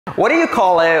What do you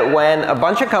call it when a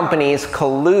bunch of companies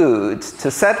collude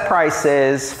to set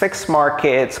prices, fix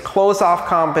markets, close off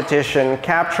competition,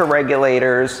 capture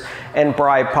regulators, and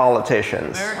bribe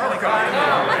politicians?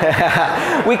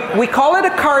 we call it a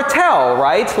cartel,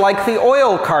 right? Like the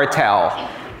oil cartel.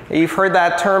 You've heard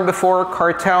that term before,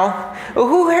 cartel?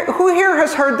 Who here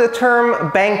has heard the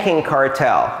term banking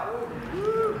cartel?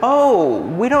 Oh,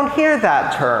 we don't hear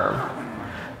that term.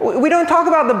 We don't talk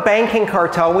about the banking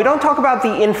cartel. We don't talk about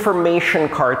the information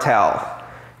cartel,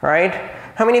 right?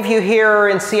 How many of you here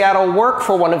in Seattle work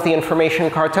for one of the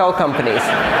information cartel companies?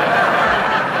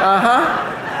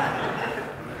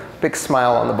 Big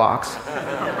smile on the box.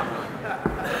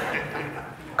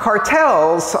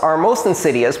 Cartels are most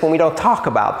insidious when we don't talk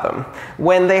about them,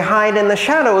 when they hide in the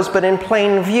shadows but in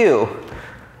plain view.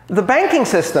 The banking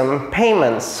system,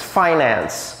 payments,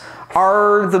 finance,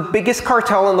 are the biggest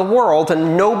cartel in the world,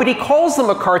 and nobody calls them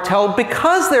a cartel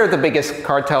because they're the biggest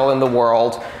cartel in the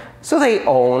world. So they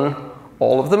own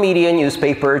all of the media,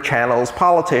 newspaper, channels,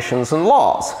 politicians, and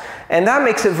laws. And that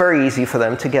makes it very easy for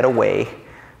them to get away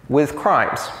with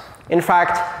crimes. In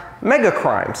fact, mega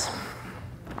crimes.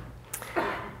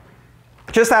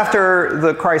 Just after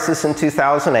the crisis in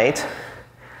 2008,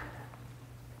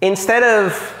 instead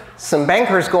of some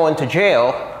bankers going to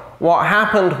jail, what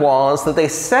happened was that they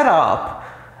set up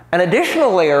an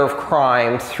additional layer of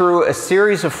crime through a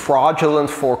series of fraudulent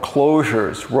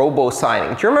foreclosures,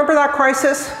 robo-signing. Do you remember that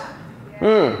crisis?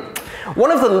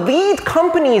 One of the lead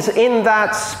companies in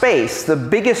that space, the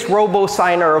biggest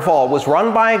robo-signer of all, was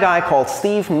run by a guy called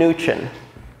Steve Mnuchin.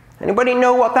 Anybody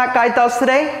know what that guy does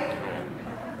today?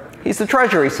 He's the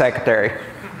Treasury Secretary.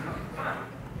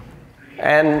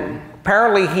 And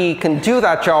apparently he can do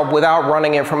that job without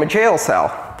running it from a jail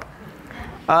cell.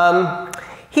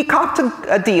 He copped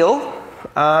a deal,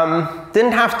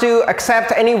 didn't have to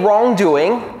accept any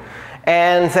wrongdoing,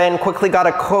 and then quickly got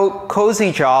a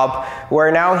cozy job where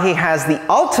now he has the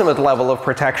ultimate level of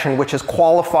protection, which is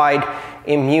qualified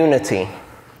immunity.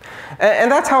 And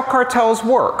that's how cartels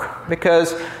work,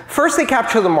 because first they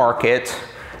capture the market,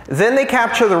 then they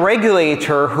capture the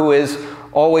regulator, who is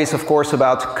always, of course,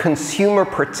 about consumer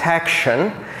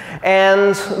protection.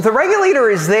 And the regulator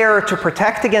is there to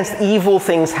protect against evil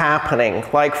things happening,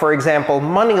 like, for example,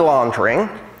 money laundering,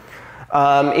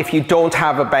 if you don't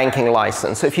have a banking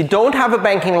license. If you don't have a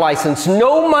banking license,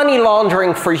 no money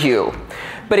laundering for you.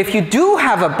 But if you do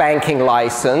have a banking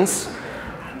license,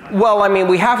 well, I mean,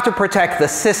 we have to protect the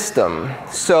system.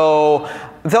 So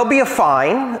there'll be a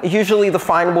fine. Usually the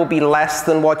fine will be less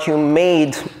than what you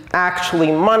made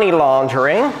actually money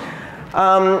laundering.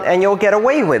 And you'll get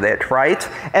away with it, right?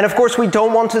 And of course, we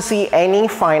don't want to see any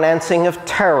financing of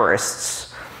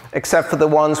terrorists, except for the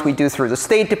ones we do through the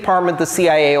State Department, the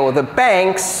CIA, or the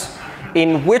banks,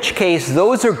 in which case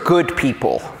those are good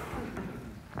people.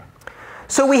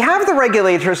 So we have the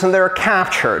regulators, and they're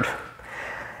captured.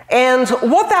 And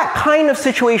what that kind of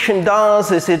situation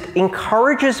does is it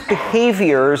encourages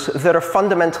behaviors that are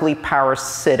fundamentally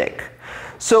parasitic.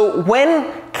 So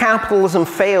when capitalism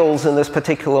fails in this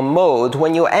particular mode,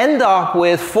 when you end up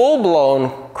with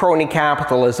full-blown crony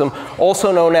capitalism,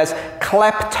 also known as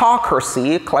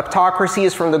kleptocracy. Kleptocracy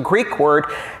is from the Greek word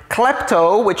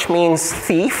klepto, which means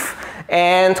thief,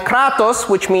 and kratos,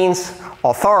 which means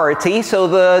authority. So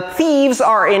the thieves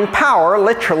are in power,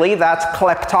 literally, that's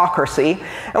kleptocracy.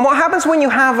 And what happens when you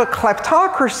have a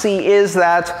kleptocracy is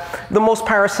that the most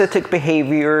parasitic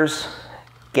behaviors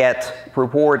get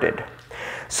rewarded.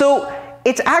 So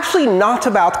it's actually not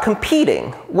about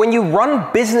competing. When you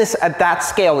run business at that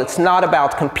scale, it's not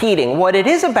about competing. What it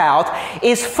is about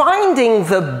is finding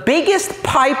the biggest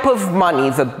pipe of money,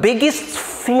 the biggest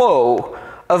flow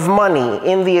of money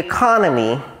in the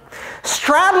economy,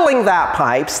 straddling that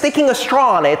pipe, sticking a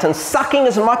straw on it, and sucking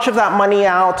as much of that money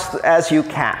out as you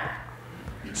can.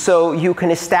 So you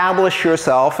can establish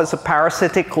yourself as a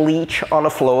parasitic leech on a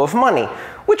flow of money,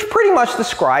 which pretty much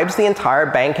describes the entire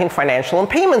banking, financial, and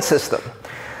payment system.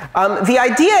 The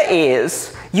idea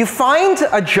is you find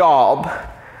a job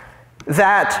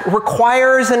that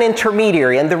requires an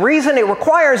intermediary. And the reason it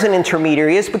requires an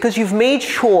intermediary is because you've made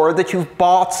sure that you've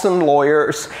bought some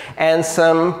lawyers and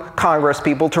some Congress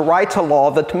people to write a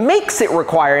law that makes it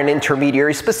require an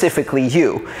intermediary, specifically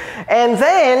you. And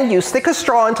then you stick a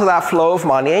straw into that flow of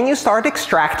money and you start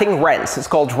extracting rents. It's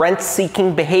called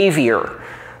rent-seeking behavior.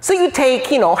 So you take,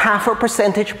 half a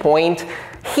percentage point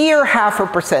here, half a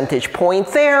percentage point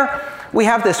there. We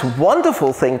have this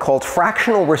wonderful thing called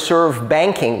fractional reserve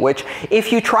banking, which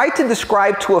if you tried to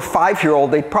describe to a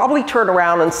 5-year-old, they'd probably turn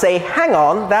around and say, hang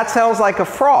on, that sounds like a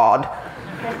fraud.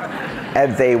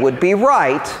 And they would be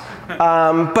right.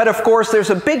 But of course, there's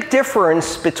a big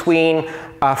difference between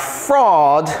a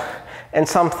fraud and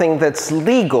something that's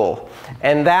legal.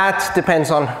 And that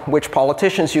depends on which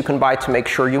politicians you can buy to make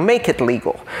sure you make it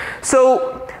legal.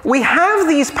 So we have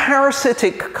these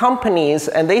parasitic companies,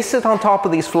 and they sit on top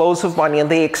of these flows of money, and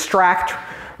they extract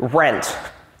rent.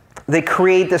 They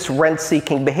create this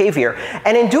rent-seeking behavior.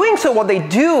 And in doing so, what they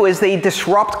do is they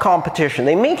disrupt competition.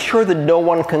 They make sure that no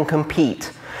one can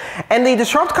compete. And they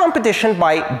disrupt competition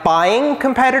by buying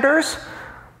competitors,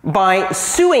 by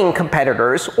suing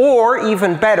competitors, or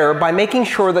even better, by making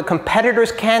sure that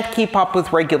competitors can't keep up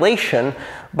with regulation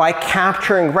by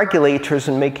capturing regulators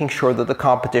and making sure that the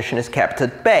competition is kept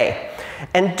at bay.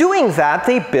 And doing that,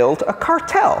 they build a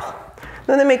cartel.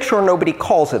 Then they make sure nobody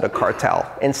calls it a cartel.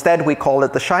 Instead, we call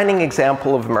it the shining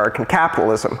example of American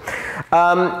capitalism.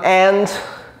 And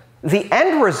the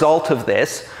end result of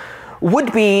this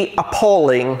would be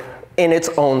appalling in its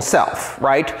own self,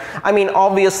 right? I mean,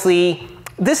 obviously,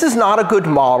 this is not a good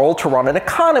model to run an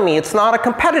economy. It's not a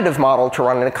competitive model to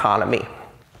run an economy.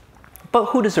 But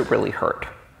who does it really hurt?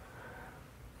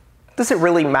 Does it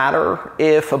really matter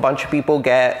if a bunch of people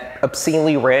get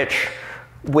obscenely rich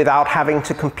without having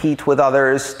to compete with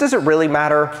others? Does it really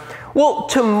matter? Well,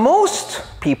 to most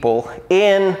people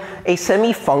in a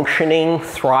semi-functioning,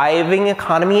 thriving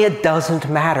economy, it doesn't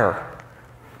matter.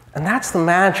 And that's the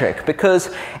magic,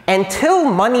 because until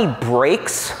money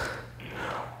breaks,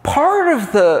 part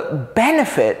of the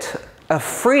benefit of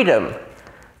freedom,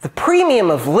 the premium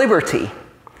of liberty,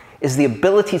 is the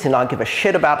ability to not give a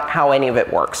shit about how any of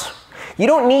it works. You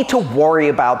don't need to worry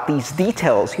about these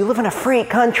details. You live in a free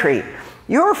country.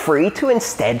 You're free to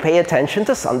instead pay attention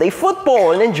to Sunday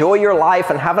football and enjoy your life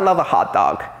and have another hot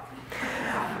dog.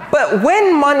 But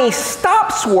when money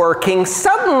stops working,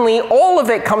 suddenly all of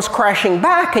it comes crashing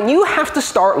back, and you have to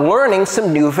start learning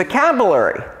some new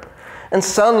vocabulary. And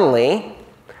suddenly,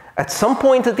 at some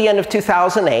point at the end of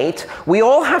 2008, we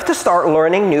all have to start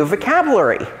learning new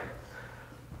vocabulary.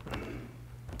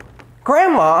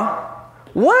 Grandma,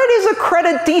 what is a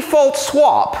credit default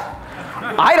swap?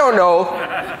 I don't know.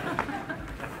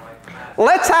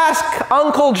 Let's ask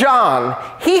Uncle John.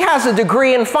 He has a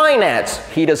degree in finance.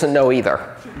 He doesn't know either.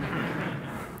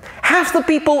 Half the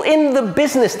people in the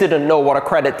business didn't know what a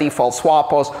credit default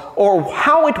swap was, or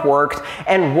how it worked,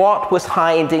 and what was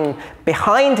hiding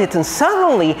behind it. And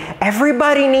suddenly,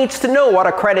 everybody needs to know what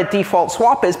a credit default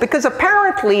swap is, because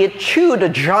apparently it chewed a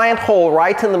giant hole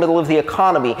right in the middle of the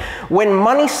economy. When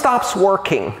money stops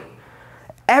working,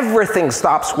 everything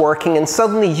stops working, and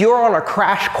suddenly you're on a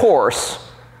crash course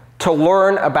to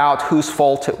learn about whose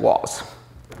fault it was.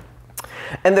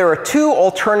 And there are two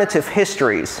alternative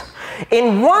histories.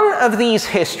 In one of these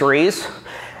histories,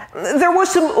 there were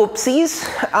some oopsies.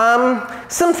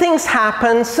 Some things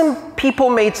happened. Some people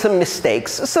made some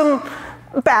mistakes. Some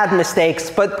bad mistakes,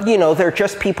 but you know, they're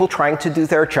just people trying to do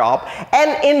their job.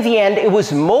 And in the end, it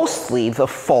was mostly the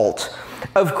fault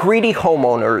of greedy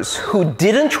homeowners who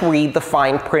didn't read the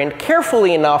fine print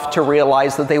carefully enough to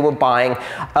realize that they were buying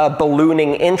a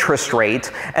ballooning interest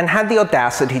rate and had the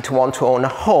audacity to want to own a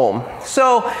home.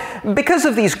 So because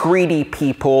of these greedy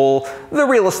people, the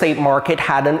real estate market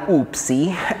had an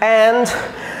oopsie.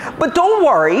 But don't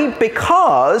worry,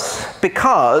 because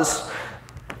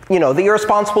you know, the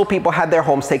irresponsible people had their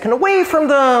homes taken away from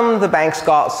them. The banks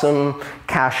got some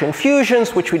cash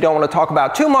infusions, which we don't want to talk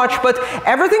about too much. But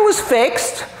everything was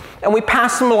fixed, and we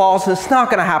passed some laws, and it's not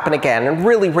going to happen again. And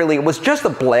really, it was just a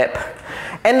blip.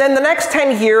 And then the next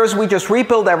 10 years, we just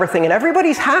rebuild everything, and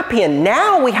everybody's happy. And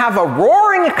now we have a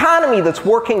roaring economy that's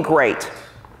working great.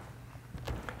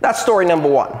 That's story number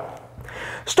one.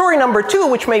 Story number two,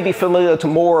 which may be familiar to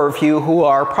more of you who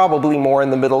are probably more in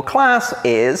the middle class,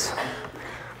 is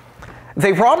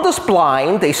they robbed us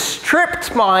blind. They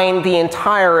stripped mine the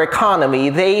entire economy.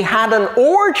 They had an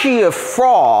orgy of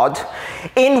fraud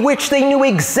in which they knew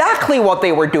exactly what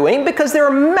they were doing, because there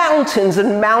are mountains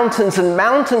and mountains and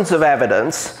mountains of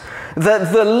evidence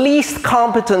that the least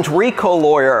competent RICO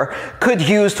lawyer could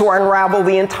use to unravel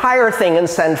the entire thing and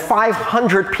send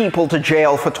 500 people to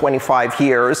jail for 25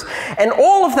 years. And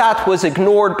all of that was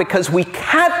ignored because we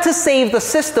had to save the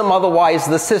system, otherwise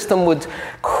the system would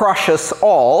crush us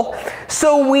all.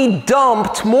 So we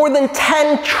dumped more than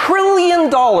 $10 trillion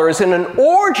in an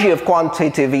orgy of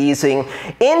quantitative easing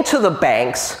into the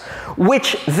banks,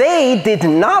 which they did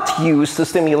not use to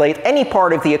stimulate any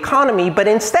part of the economy, but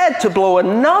instead to blow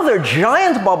another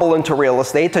giant bubble into real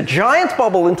estate, a giant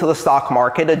bubble into the stock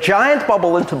market, a giant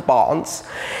bubble into bonds,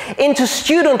 into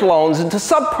student loans, into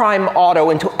subprime auto,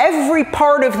 into every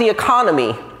part of the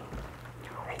economy,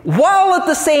 while at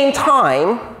the same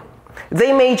time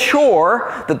They made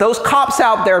sure that those cops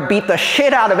out there beat the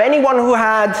shit out of anyone who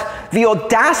had the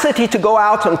audacity to go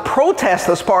out and protest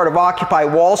as part of Occupy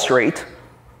Wall Street.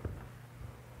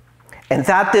 And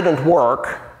that didn't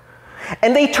work.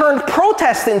 And they turned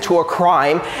protest into a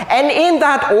crime. And in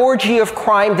that orgy of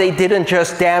crime, they didn't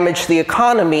just damage the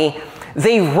economy.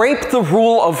 They raped the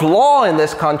rule of law in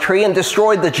this country and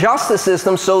destroyed the justice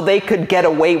system so they could get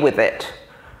away with it.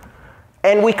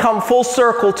 And we come full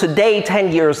circle today,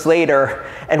 10 years later,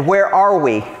 and where are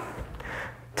we?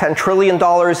 $10 trillion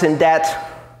in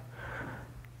debt,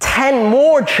 10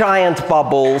 more giant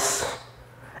bubbles,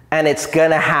 and it's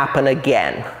gonna happen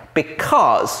again.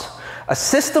 Because a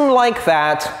system like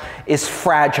that is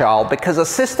fragile, because a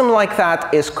system like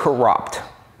that is corrupt.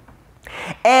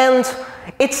 And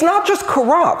it's not just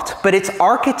corrupt, but it's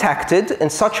architected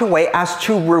in such a way as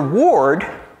to reward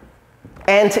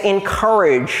and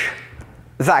encourage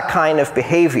that kind of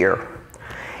behavior.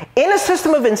 In a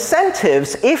system of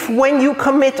incentives, if when you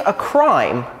commit a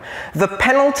crime, the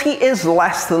penalty is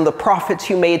less than the profits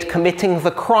you made committing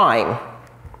the crime,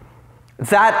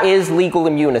 that is legal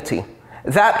immunity.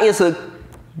 That is a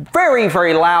very,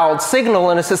 very loud signal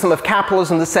in a system of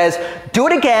capitalism that says, do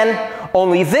it again,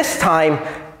 only this time,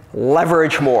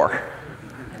 leverage more.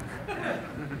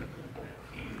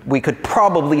 We could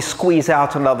probably squeeze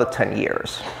out another 10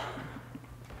 years.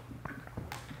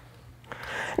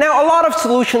 Now, a lot of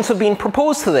solutions have been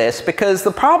proposed to this, because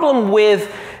the problem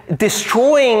with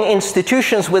destroying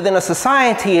institutions within a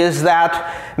society is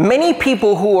that many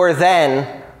people who are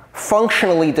then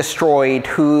functionally destroyed,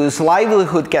 whose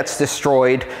livelihood gets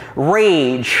destroyed,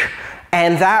 rage,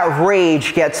 and that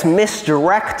rage gets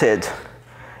misdirected.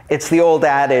 It's the old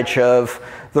adage of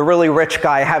the really rich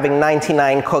guy having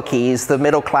 99 cookies, the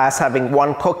middle class having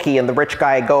 1 cookie, and the rich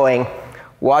guy going,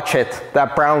 watch it,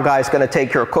 that brown guy's going to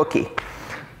take your cookie.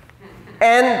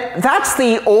 And that's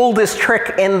the oldest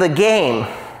trick in the game.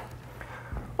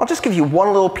 I'll just give you one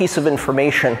little piece of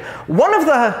information. One of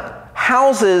the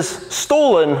houses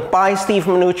stolen by Steve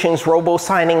Mnuchin's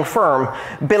robo-signing firm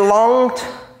belonged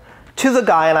to the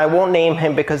guy, and I won't name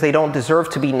him because they don't deserve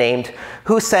to be named,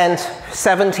 who sent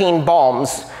 17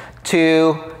 bombs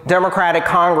to Democratic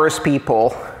Congress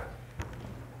people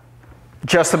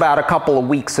just about a couple of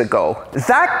weeks ago.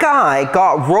 That guy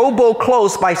got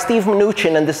robo-closed by Steve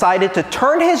Mnuchin and decided to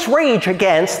turn his rage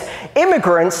against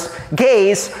immigrants,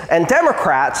 gays, and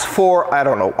Democrats for I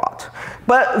don't know what.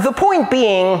 But the point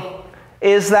being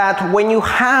is that when you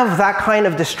have that kind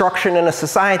of destruction in a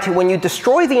society, when you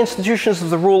destroy the institutions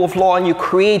of the rule of law and you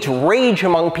create rage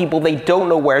among people, they don't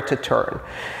know where to turn.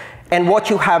 And what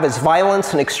you have is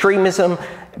violence and extremism,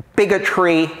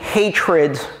 bigotry,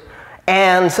 hatred,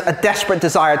 and a desperate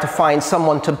desire to find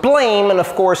someone to blame. And of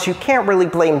course, you can't really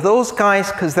blame those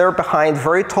guys because they're behind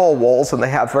very tall walls and they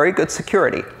have very good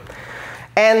security.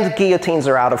 And guillotines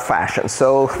are out of fashion.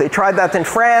 So they tried that in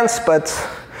France, but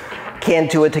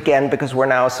can't do it again because we're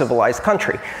now a civilized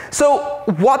country. So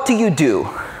what do you do?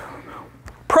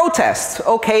 Protests.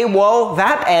 Okay, well,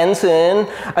 that ends in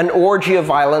an orgy of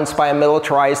violence by a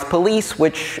militarized police,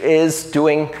 which is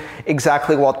doing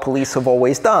exactly what police have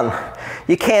always done.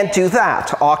 You can't do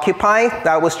that. Occupy,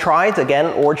 that was tried. Again,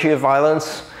 orgy of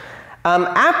violence.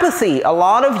 Apathy. A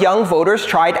lot of young voters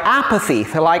tried apathy.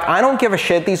 They're like, I don't give a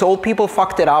shit. These old people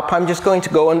fucked it up. I'm just going to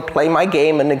go and play my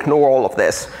game and ignore all of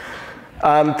this.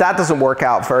 That doesn't work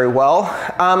out very well.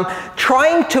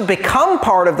 Trying to become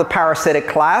part of the parasitic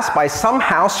class by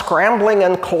somehow scrambling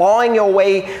and clawing your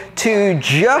way to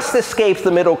just escape the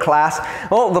middle class.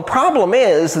 Well, the problem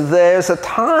is there's a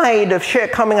tide of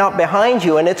shit coming up behind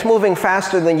you, and it's moving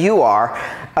faster than you are.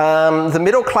 The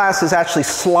middle class is actually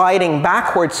sliding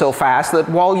backwards so fast that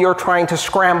while you're trying to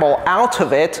scramble out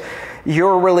of it,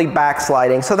 you're really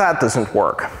backsliding, so that doesn't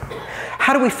work.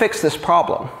 How do we fix this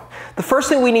problem? The first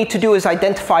thing we need to do is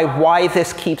identify why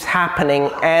this keeps happening.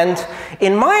 And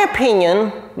in my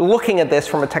opinion, looking at this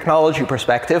from a technology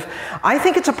perspective, I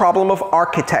think it's a problem of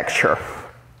architecture.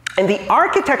 And the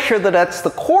architecture that's the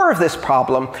core of this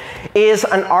problem is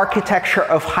an architecture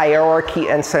of hierarchy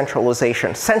and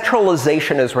centralization.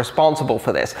 Centralization is responsible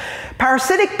for this.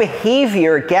 Parasitic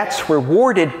behavior gets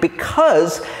rewarded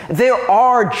because there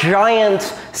are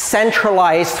giant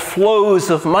centralized flows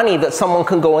of money that someone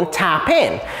can go and tap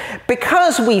in.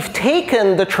 Because we've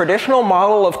taken the traditional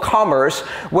model of commerce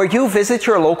where you visit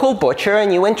your local butcher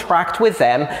and you interact with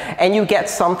them and you get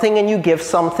something and you give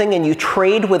something and you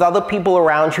trade with other people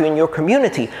around you in your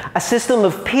community, a system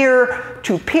of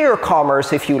peer-to-peer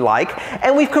commerce, if you like,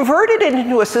 and we've converted it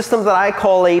into a system that I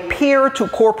call a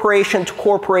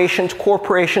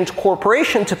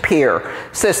peer-to-corporation-to-corporation-to-corporation-to-corporation-to-peer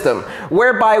system,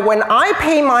 whereby when I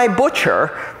pay my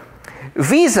butcher,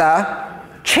 Visa,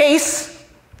 Chase,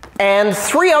 and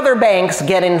 3 other banks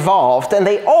get involved, and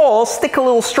they all stick a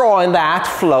little straw in that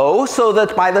flow so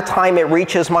that by the time it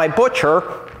reaches my butcher,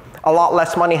 a lot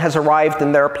less money has arrived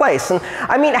in their place. And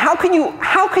I mean, how can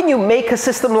you make a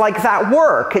system like that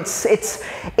work?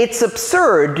 It's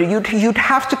absurd. You'd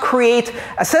have to create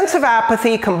a sense of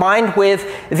apathy combined with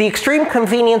the extreme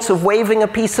convenience of waving a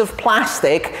piece of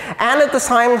plastic, and at the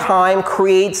same time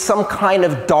create some kind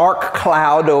of dark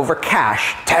cloud over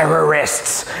cash,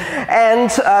 terrorists,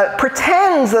 and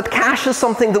pretend that cash is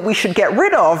something that we should get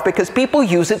rid of because people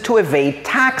use it to evade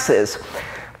taxes.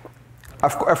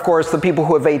 Of course, the people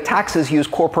who evade taxes use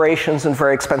corporations and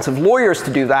very expensive lawyers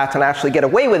to do that and actually get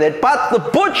away with it. But the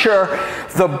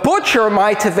butcher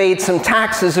might evade some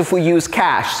taxes if we use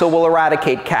cash, so we'll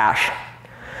eradicate cash.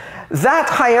 That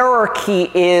hierarchy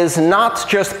is not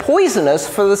just poisonous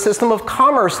for the system of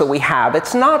commerce that we have.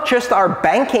 It's not just our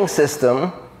banking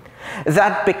system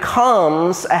that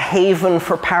becomes a haven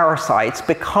for parasites,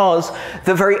 because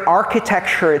the very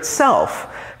architecture itself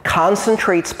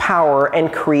concentrates power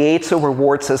and creates a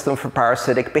reward system for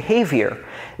parasitic behavior.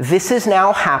 This is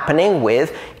now happening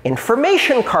with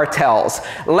information cartels.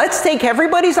 Let's take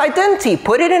everybody's identity,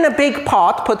 put it in a big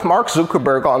pot, put Mark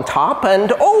Zuckerberg on top,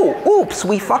 and oh, oops,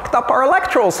 we fucked up our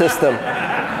electoral system.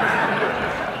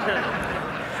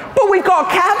 But we've got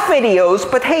cat videos,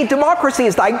 but hey, democracy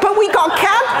is dying, but we got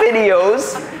cat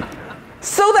videos,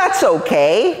 so that's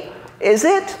okay, is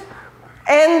it?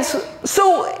 And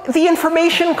so the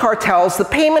information cartels, the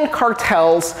payment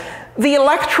cartels, the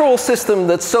electoral system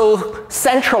that's so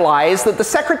centralized that the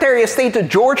Secretary of State of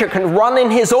Georgia can run in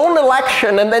his own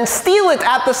election and then steal it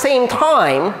at the same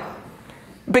time,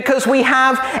 because we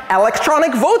have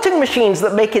electronic voting machines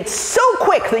that make it so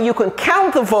quick that you can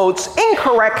count the votes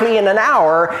incorrectly in an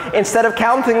hour instead of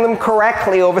counting them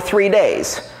correctly over 3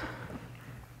 days.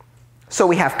 So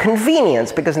we have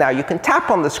convenience, because now you can tap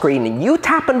on the screen and you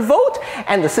tap and vote,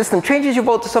 and the system changes your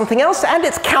vote to something else, and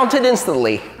it's counted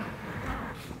instantly.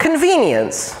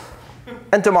 Convenience.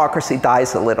 And democracy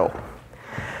dies a little.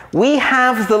 We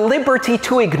have the liberty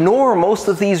to ignore most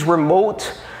of these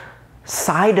remote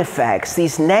side effects,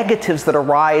 these negatives that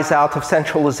arise out of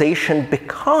centralization,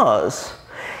 because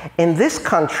in this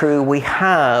country we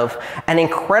have an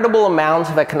incredible amount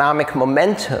of economic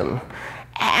momentum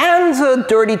and a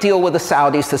dirty deal with the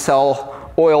Saudis to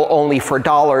sell oil only for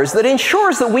dollars that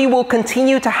ensures that we will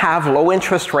continue to have low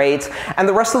interest rates, and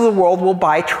the rest of the world will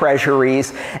buy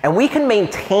treasuries, and we can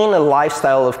maintain a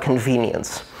lifestyle of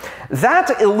convenience.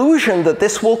 That illusion that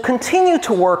this will continue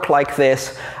to work like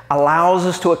this allows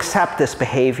us to accept this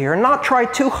behavior and not try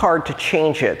too hard to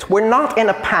change it. We're not in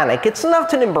a panic. It's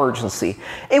not an emergency.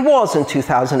 It was in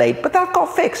 2008, but that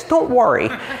got fixed. Don't worry.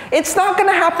 It's not going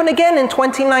to happen again in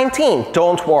 2019.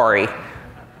 Don't worry.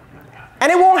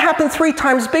 And it won't happen 3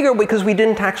 times bigger because we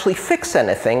didn't actually fix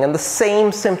anything, and the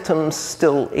same symptoms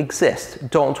still exist.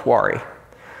 Don't worry.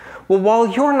 Well, while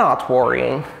you're not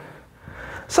worrying,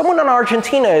 someone in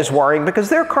Argentina is worrying because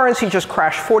their currency just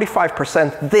crashed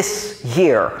 45% this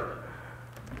year,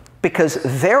 because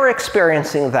they're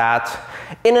experiencing that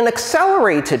in an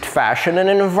accelerated fashion in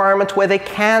an environment where they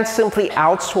can't simply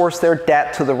outsource their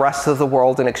debt to the rest of the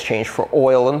world in exchange for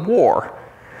oil and war.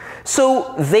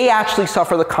 So they actually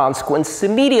suffer the consequences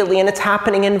immediately, and it's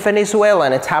happening in Venezuela,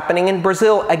 and it's happening in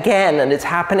Brazil again, and it's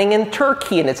happening in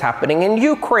Turkey, and it's happening in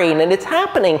Ukraine, and it's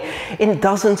happening in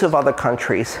dozens of other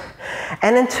countries.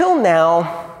 And until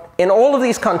now, in all of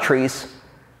these countries,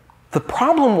 the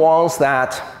problem was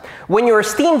that when your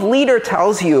esteemed leader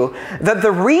tells you that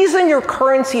the reason your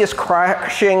currency is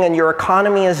crashing and your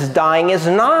economy is dying is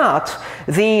not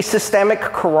the systemic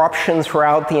corruption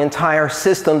throughout the entire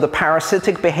system, the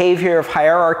parasitic behavior of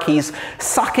hierarchies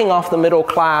sucking off the middle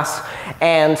class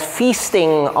and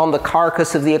feasting on the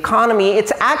carcass of the economy,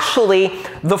 it's actually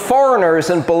the foreigners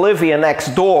in Bolivia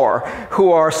next door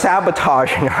who are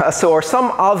sabotaging us, or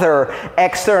some other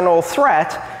external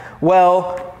threat.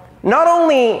 Well, not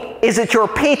only is it your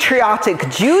patriotic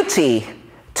duty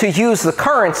to use the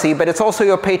currency, but it's also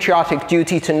your patriotic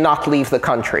duty to not leave the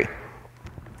country,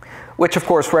 which of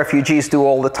course refugees do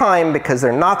all the time because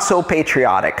they're not so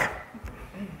patriotic.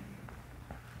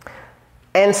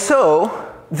 And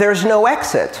so there's no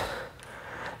exit,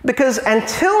 because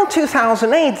until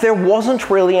 2008 there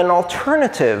wasn't really an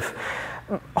alternative.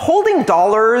 Holding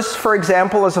dollars, for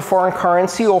example, as a foreign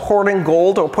currency, or hoarding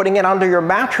gold, or putting it under your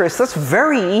mattress, that's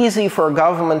very easy for a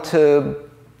government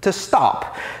to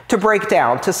stop, to break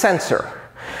down, to censor.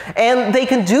 And they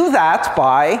can do that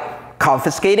by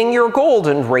confiscating your gold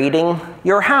and raiding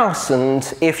your house. And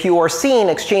if you are seen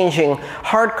exchanging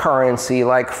hard currency,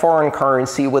 like foreign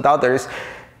currency, with others,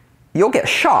 you'll get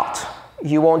shot.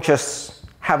 You won't just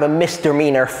have a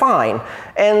misdemeanor fine.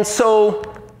 And so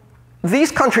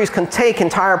these countries can take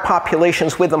entire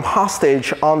populations with them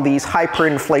hostage on these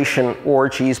hyperinflation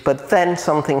orgies, but then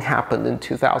something happened in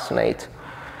 2008.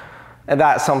 And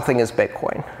that something is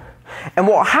Bitcoin. And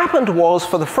what happened was,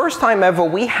 for the first time ever,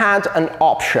 we had an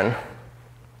option.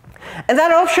 And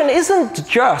that option isn't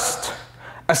just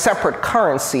a separate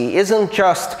currency, isn't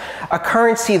just a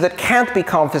currency that can't be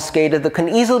confiscated, that can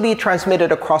easily be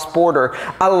transmitted across border,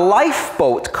 a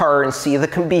lifeboat currency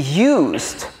that can be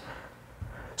used.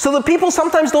 So that people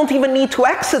sometimes don't even need to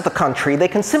exit the country. They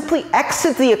can simply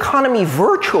exit the economy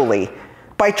virtually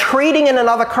by trading in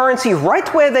another currency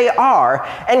right where they are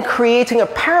and creating a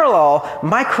parallel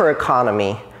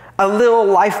microeconomy, a little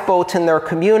lifeboat in their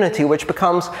community, which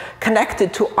becomes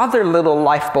connected to other little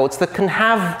lifeboats that can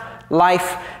have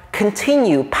life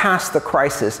continue past the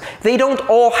crisis. They don't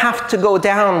all have to go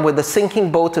down with the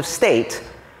sinking boat of state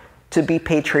to be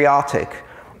patriotic.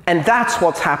 And that's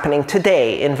what's happening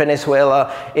today in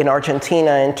Venezuela, in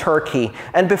Argentina, in Turkey,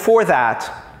 and before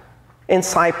that, in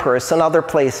Cyprus and other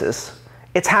places.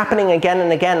 It's happening again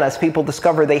and again as people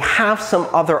discover they have some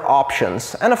other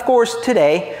options. And of course,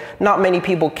 today, not many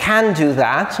people can do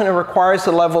that, and it requires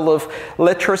a level of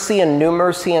literacy and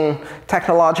numeracy and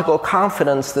technological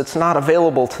confidence that's not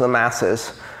available to the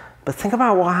masses. But think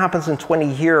about what happens in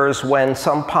 20 years when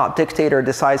some dictator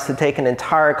decides to take an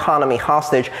entire economy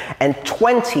hostage, and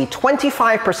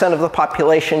 25% of the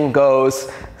population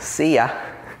goes, see ya,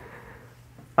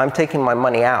 I'm taking my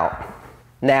money out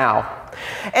now.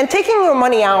 And taking your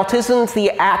money out isn't the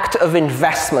act of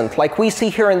investment. Like we see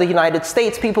here in the United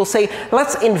States, people say,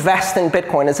 let's invest in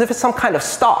Bitcoin as if it's some kind of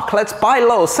stock. Let's buy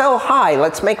low, sell high,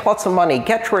 let's make lots of money,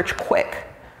 get rich quick.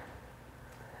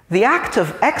 The act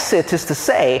of exit is to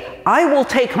say, I will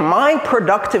take my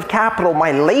productive capital,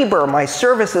 my labor, my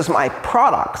services, my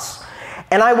products,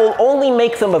 and I will only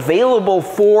make them available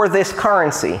for this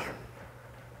currency,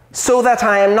 so that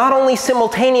I am not only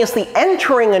simultaneously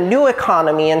entering a new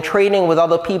economy and trading with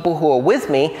other people who are with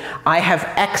me, I have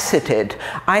exited,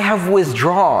 I have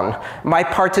withdrawn my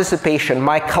participation,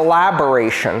 my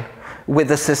collaboration with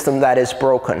the system that is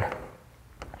broken.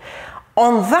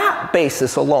 On that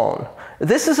basis alone,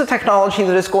 this is a technology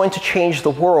that is going to change the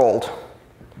world.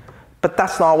 But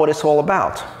that's not what it's all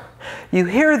about. You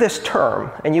hear this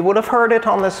term, and you would have heard it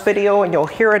on this video, and you'll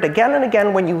hear it again and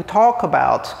again when you talk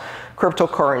about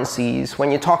cryptocurrencies,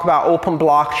 when you talk about open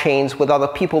blockchains with other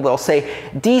people, they'll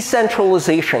say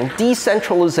decentralization,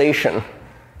 decentralization.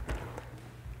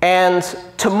 And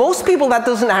to most people, that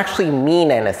doesn't actually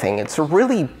mean anything. It's a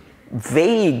really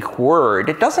vague word.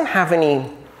 It doesn't have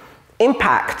any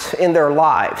impact in their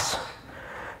lives.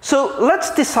 So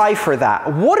let's decipher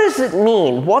that. What does it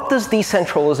mean? What does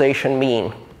decentralization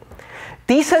mean?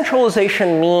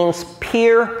 Decentralization means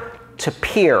peer to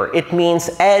peer. It means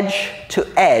edge to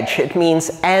edge. It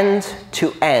means end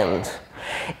to end.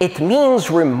 It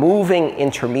means removing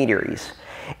intermediaries.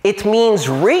 It means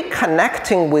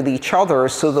reconnecting with each other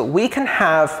so that we can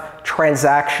have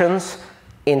transactions,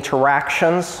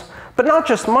 interactions, but not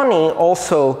just money,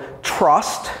 also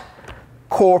trust,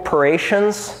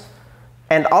 corporations,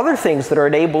 and other things that are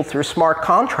enabled through smart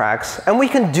contracts. And we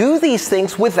can do these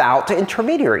things without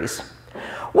intermediaries.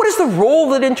 What is the role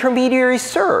that intermediaries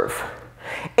serve?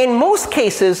 In most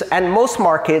cases and most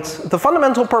markets, the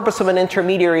fundamental purpose of an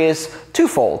intermediary is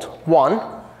twofold. One,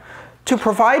 to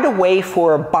provide a way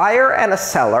for a buyer and a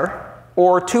seller,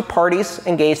 or two parties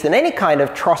engaged in any kind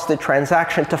of trusted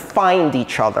transaction, to find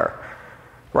each other.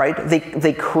 Right?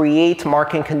 They create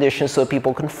market conditions so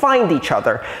people can find each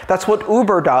other. That's what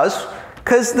Uber does,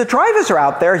 because the drivers are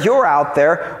out there, you're out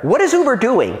there. What is Uber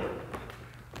doing?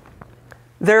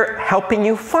 They're helping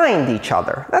you find each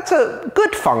other. That's a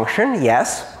good function,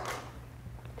 yes.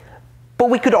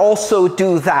 But we could also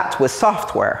do that with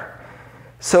software.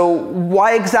 So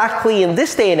why exactly in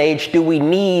this day and age do we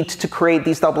need to create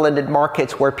these double-ended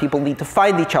markets where people need to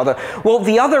find each other? Well,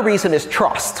 the other reason is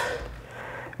trust.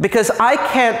 Because I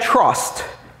can't trust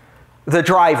the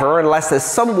driver unless there's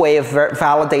some way of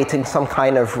validating some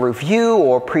kind of review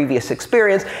or previous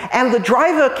experience. And the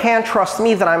driver can't trust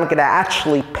me that I'm going to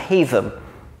actually pay them.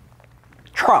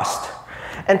 Trust.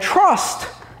 And trust,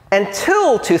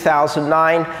 until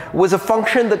 2009, was a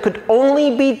function that could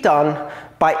only be done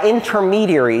by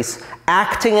intermediaries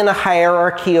acting in a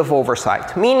hierarchy of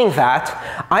oversight, meaning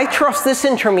that I trust this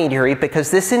intermediary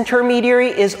because this intermediary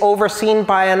is overseen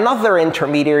by another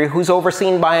intermediary who's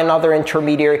overseen by another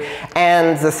intermediary,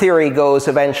 and the theory goes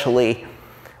eventually,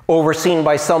 overseen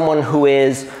by someone who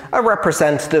is a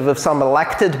representative of some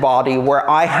elected body where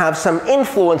I have some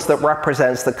influence that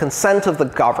represents the consent of the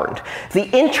governed. The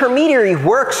intermediary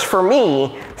works for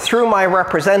me through my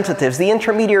representatives. The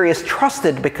intermediary is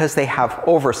trusted because they have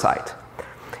oversight.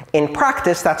 In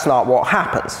practice, that's not what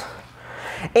happens.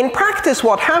 In practice,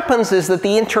 what happens is that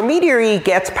the intermediary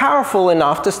gets powerful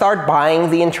enough to start buying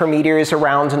the intermediaries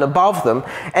around and above them,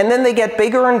 and then they get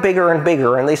bigger and bigger and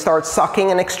bigger, and they start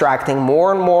sucking and extracting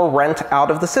more and more rent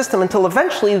out of the system until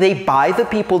eventually they buy the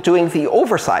people doing the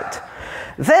oversight.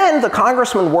 Then the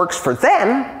congressman works for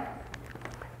them,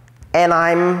 and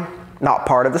I'm not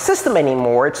part of the system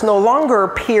anymore. It's no longer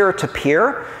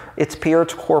peer-to-peer. It's peer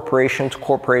to corporation to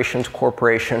corporation to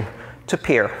corporation to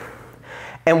peer.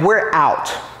 And we're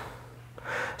out.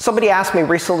 Somebody asked me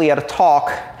recently at a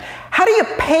talk, how do you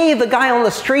pay the guy on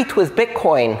the street with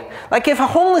Bitcoin? Like if a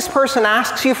homeless person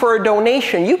asks you for a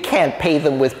donation, you can't pay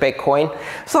them with Bitcoin.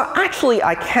 So actually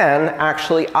I can,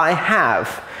 actually I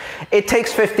have. It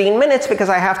takes 15 minutes because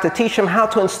I have to teach them how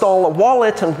to install a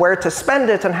wallet and where to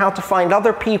spend it and how to find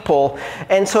other people.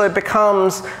 And so it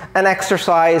becomes an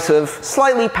exercise of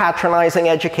slightly patronizing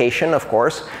education, of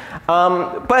course.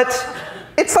 But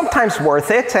it's sometimes worth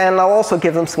it, and I'll also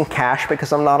give them some cash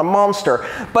because I'm not a monster.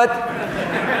 But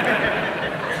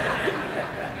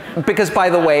because, by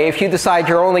the way, if you decide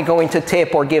you're only going to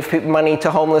tip or give money to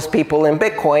homeless people in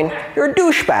Bitcoin, you're a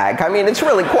douchebag. I mean, it's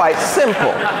really quite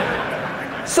simple.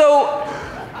 So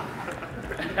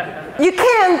you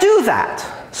can do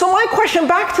that. So my question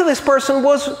back to this person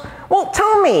was, well,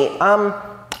 tell me,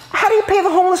 how do you pay the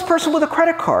homeless person with a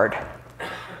credit card?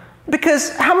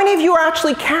 Because how many of you are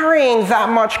actually carrying that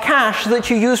much cash that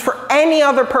you use for any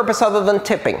other purpose other than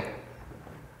tipping?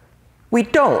 We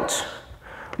don't.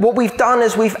 What we've done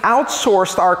is we've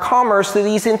outsourced our commerce to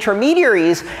these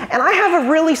intermediaries. And I have a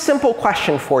really simple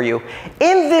question for you.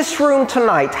 In this room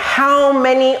tonight, how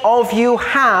many of you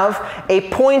have a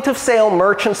point-of-sale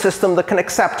merchant system that can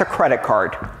accept a credit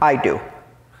card? I do.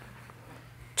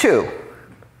 2,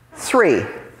 3,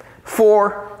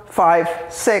 4, 5,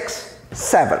 6,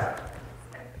 7,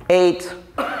 8,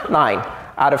 9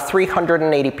 out of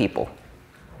 380 people.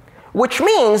 Which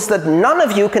means that none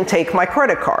of you can take my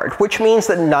credit card, which means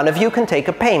that none of you can take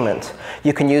a payment.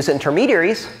 You can use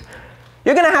intermediaries.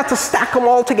 You're going to have to stack them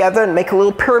all together and make a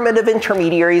little pyramid of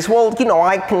intermediaries. Well, you know,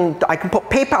 I can put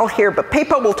PayPal here, but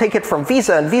PayPal will take it from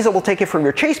Visa, and Visa will take it from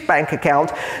your Chase bank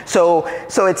account. So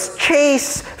it's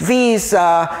Chase,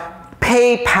 Visa,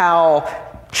 PayPal,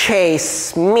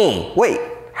 Chase, me. Wait.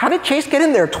 How did Chase get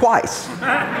in there twice?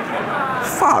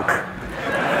 Fuck.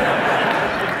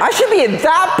 I should be in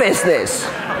that business.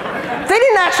 They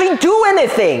didn't actually do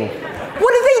anything.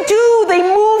 What did they do? They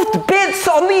moved bits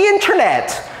on the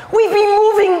internet. We've been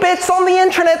moving bits on the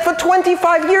internet for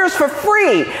 25 years for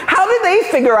free. How did they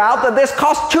figure out that this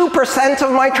cost 2%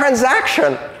 of my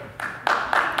transaction?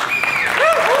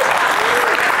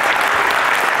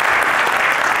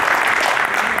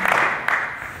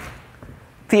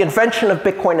 The invention of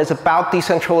Bitcoin is about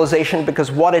decentralization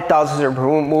because what it does is it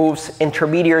removes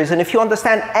intermediaries. And if you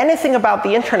understand anything about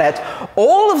the internet,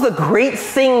 all of the great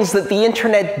things that the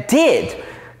internet did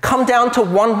come down to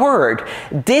one word: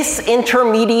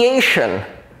 disintermediation.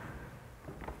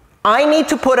 I need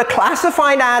to put a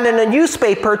classified ad in a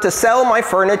newspaper to sell my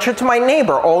furniture to my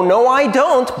neighbor. Oh, no, I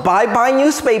don't. Bye-bye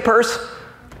newspapers.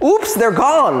 Oops, they're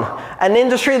gone. An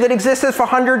industry that existed for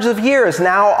hundreds of years,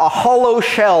 now a hollow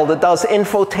shell that does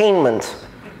infotainment.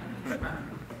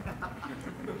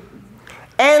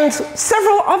 And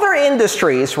several other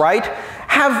industries, right,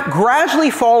 have gradually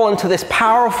fallen to this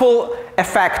powerful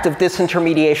effect of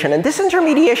disintermediation. And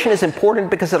disintermediation is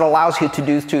important because it allows you to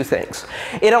do two things.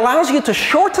 It allows you to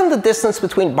shorten the distance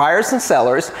between buyers and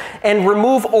sellers and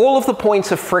remove all of the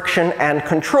points of friction and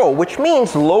control, which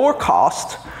means lower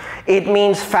cost. It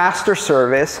means faster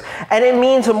service, and it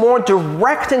means a more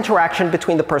direct interaction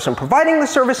between the person providing the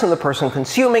service and the person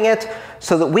consuming it,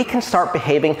 so that we can start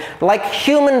behaving like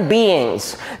human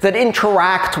beings that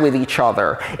interact with each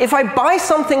other. If I buy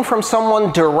something from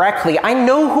someone directly, I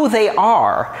know who they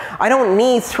are. I don't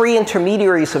need 3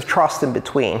 intermediaries of trust in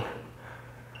between.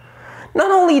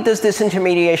 Not only does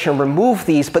disintermediation remove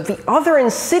these, but the other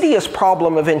insidious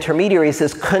problem of intermediaries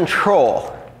is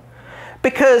control.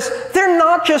 Because they're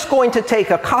not just going to take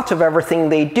a cut of everything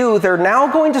they do, they're now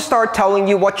going to start telling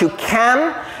you what you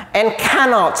can and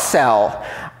cannot sell,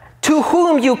 to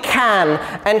whom you can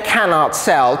and cannot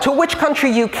sell, to which country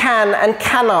you can and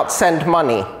cannot send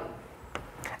money.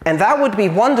 And that would be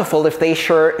wonderful if they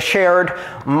shared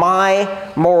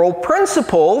my moral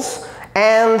principles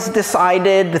and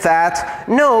decided that,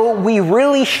 no, we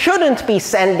really shouldn't be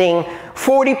sending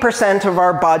 40% of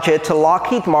our budget to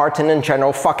Lockheed Martin and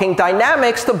General fucking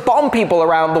Dynamics to bomb people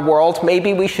around the world.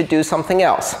 Maybe we should do something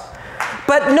else.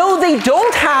 But no, they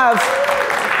don't have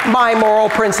my moral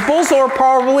principles, or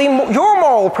probably your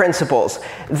moral principles.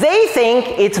 They think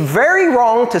it's very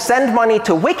wrong to send money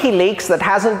to WikiLeaks that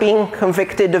hasn't been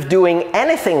convicted of doing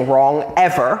anything wrong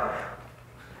ever.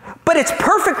 But it's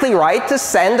perfectly right to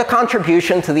send a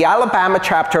contribution to the Alabama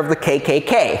chapter of the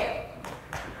KKK,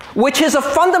 which is a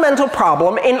fundamental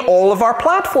problem in all of our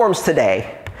platforms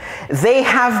today. They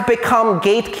have become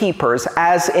gatekeepers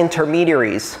as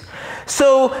intermediaries.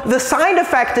 So the side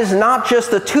effect is not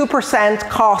just the 2%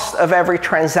 cost of every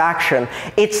transaction.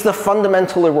 It's the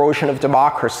fundamental erosion of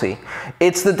democracy.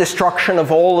 It's the destruction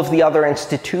of all of the other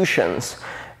institutions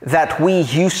that we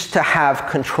used to have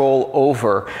control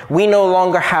over. We no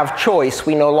longer have choice.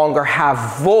 We no longer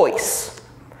have voice.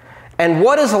 And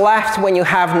what is left when you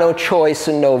have no choice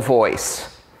and no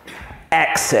voice?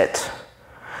 Exit.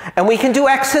 And we can do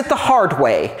exit the hard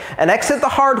way. And exit the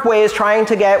hard way is trying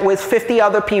to get with 50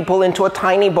 other people into a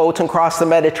tiny boat and cross the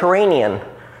Mediterranean.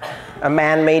 A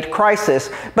man-made crisis.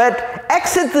 But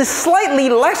exit the slightly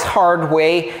less hard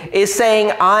way is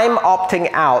saying, I'm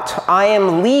opting out. I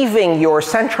am leaving your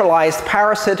centralized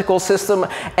parasitical system,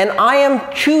 and I am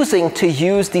choosing to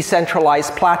use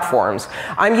decentralized platforms.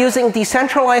 I'm using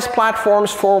decentralized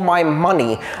platforms for my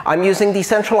money. I'm using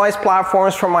decentralized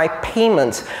platforms for my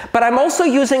payments. But I'm also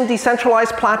using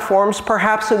decentralized platforms,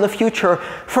 perhaps in the future,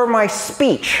 for my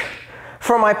speech,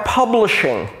 for my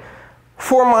publishing,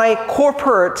 for my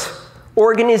corporate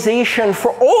organization,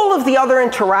 for all of the other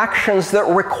interactions that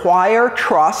require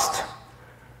trust,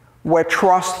 where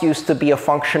trust used to be a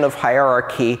function of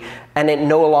hierarchy, and it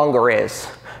no longer is.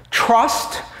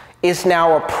 Trust is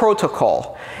now a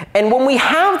protocol. And when we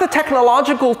have the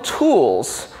technological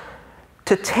tools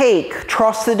to take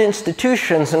trusted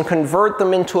institutions and convert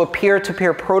them into a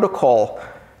peer-to-peer protocol,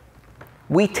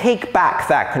 we take back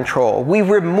that control. We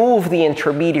remove the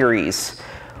intermediaries.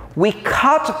 We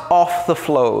cut off the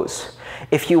flows.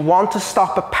 If you want to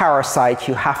stop a parasite,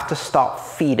 you have to stop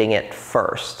feeding it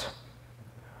first.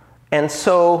 And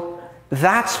so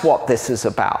that's what this is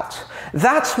about.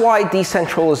 That's why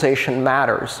decentralization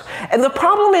matters. And the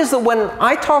problem is that when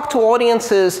I talk to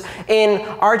audiences in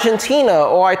Argentina,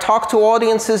 or I talk to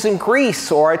audiences in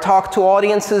Greece, or I talk to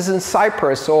audiences in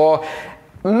Cyprus, or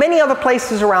many other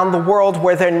places around the world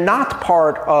where they're not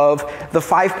part of the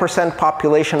 5%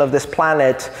 population of this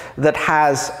planet that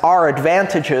has our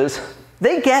advantages,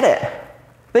 they get it.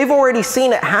 They've already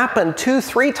seen it happen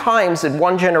 2-3 times in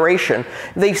one generation.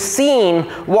 They've seen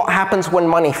what happens when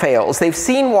money fails. They've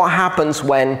seen what happens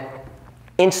when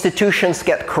institutions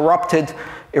get corrupted,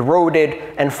 eroded,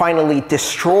 and finally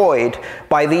destroyed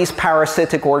by these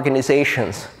parasitic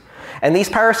organizations. And these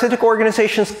parasitic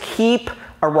organizations keep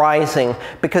arising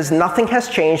because nothing has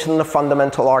changed in the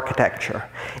fundamental architecture.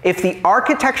 If the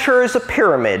architecture is a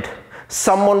pyramid,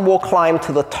 someone will climb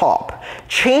to the top.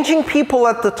 Changing people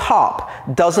at the top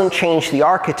doesn't change the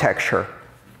architecture.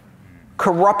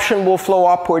 Corruption will flow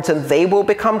upwards, and they will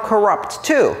become corrupt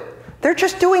too. They're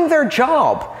just doing their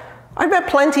job. I met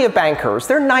plenty of bankers.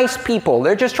 They're nice people.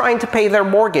 They're just trying to pay their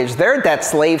mortgage. They're debt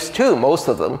slaves too, most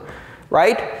of them,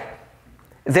 right?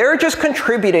 They're just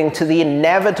contributing to the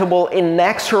inevitable,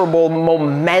 inexorable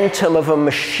momentum of a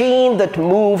machine that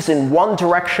moves in one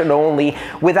direction only,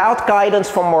 without guidance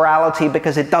from morality,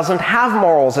 because it doesn't have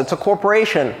morals. It's a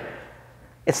corporation.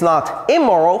 It's not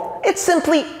immoral. It's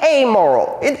simply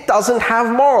amoral. It doesn't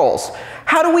have morals.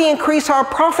 How do we increase our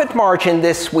profit margin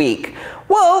this week?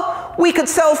 Well, we could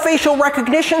sell facial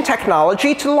recognition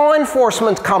technology to law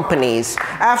enforcement companies.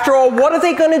 After all, what are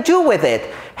they going to do with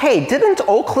it? Hey, didn't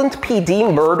Oakland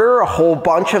PD murder a whole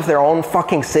bunch of their own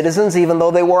fucking citizens even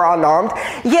though they were unarmed?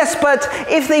 Yes, but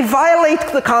if they violate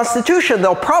the Constitution,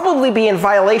 they'll probably be in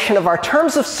violation of our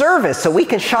terms of service, so we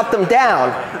can shut them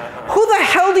down. Who the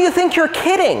hell do you think you're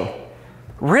kidding?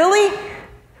 Really?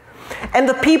 And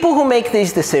the people who make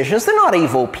these decisions, they're not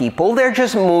evil people. They're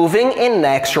just moving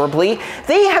inexorably.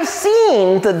 They have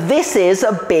seen that this is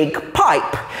a big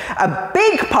pipe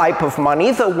of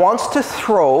money that wants to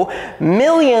throw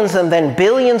millions and then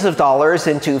billions of dollars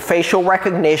into facial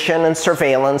recognition and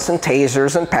surveillance and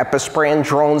tasers and pepper spray and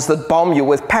drones that bomb you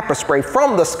with pepper spray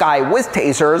from the sky with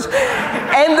tasers.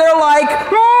 And they're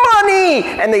like, money!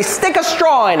 And they stick a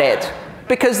straw in it,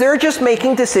 because they're just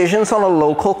making decisions on a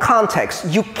local context.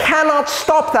 You cannot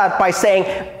stop that by saying,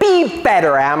 be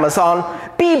better, Amazon.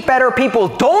 Be better, people.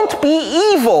 Don't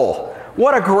be evil.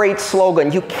 What a great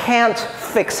slogan. You can't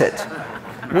fix it.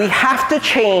 We have to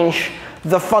change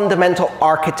the fundamental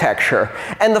architecture.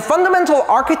 And the fundamental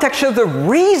architecture, the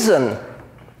reason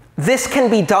this can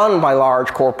be done by large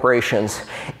corporations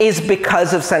is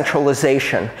because of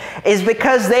centralization, is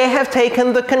because they have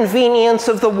taken the convenience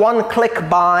of the one-click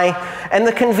buy and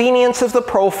the convenience of the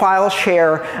profile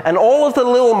share and all of the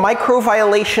little micro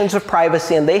violations of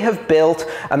privacy, and they have built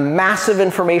a massive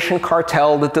information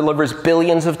cartel that delivers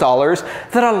billions of dollars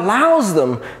that allows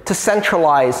them to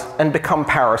centralize and become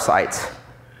parasites.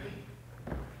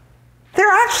 They're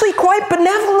actually quite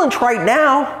benevolent right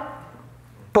now.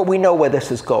 But we know where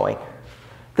this is going.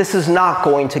 This is not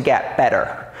going to get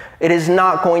better. It is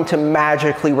not going to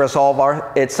magically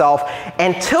resolve itself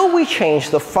until we change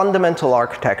the fundamental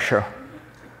architecture.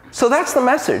 So that's the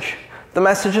message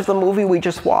of the movie we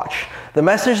just watched. The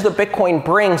message that Bitcoin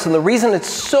brings, and the reason it's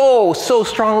so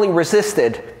strongly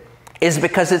resisted is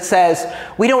because it says,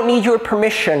 we don't need your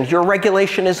permission, your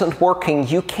regulation isn't working,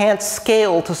 you can't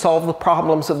scale to solve the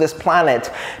problems of this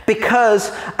planet,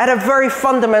 because at a very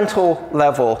fundamental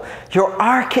level, your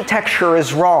architecture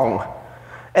is wrong.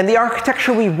 And the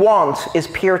architecture we want is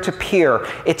peer-to-peer.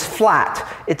 It's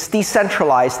flat, it's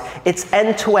decentralized, it's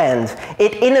end-to-end.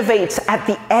 It innovates at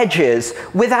the edges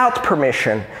without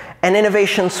permission, and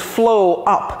innovations flow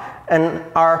up and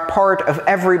are part of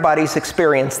everybody's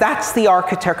experience. That's the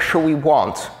architecture we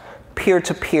want,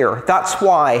 peer-to-peer. That's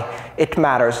why it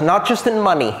matters, not just in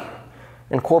money,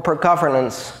 in corporate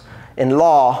governance, in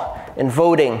law, in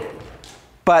voting,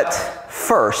 but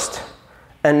first,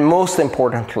 and most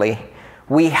importantly,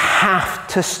 we have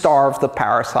to starve the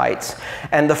parasites.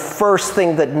 And the first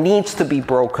thing that needs to be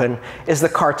broken is the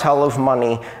cartel of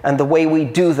money. And the way we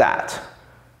do that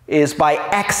is by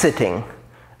exiting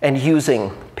and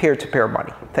using peer-to-peer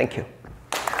money. Thank you.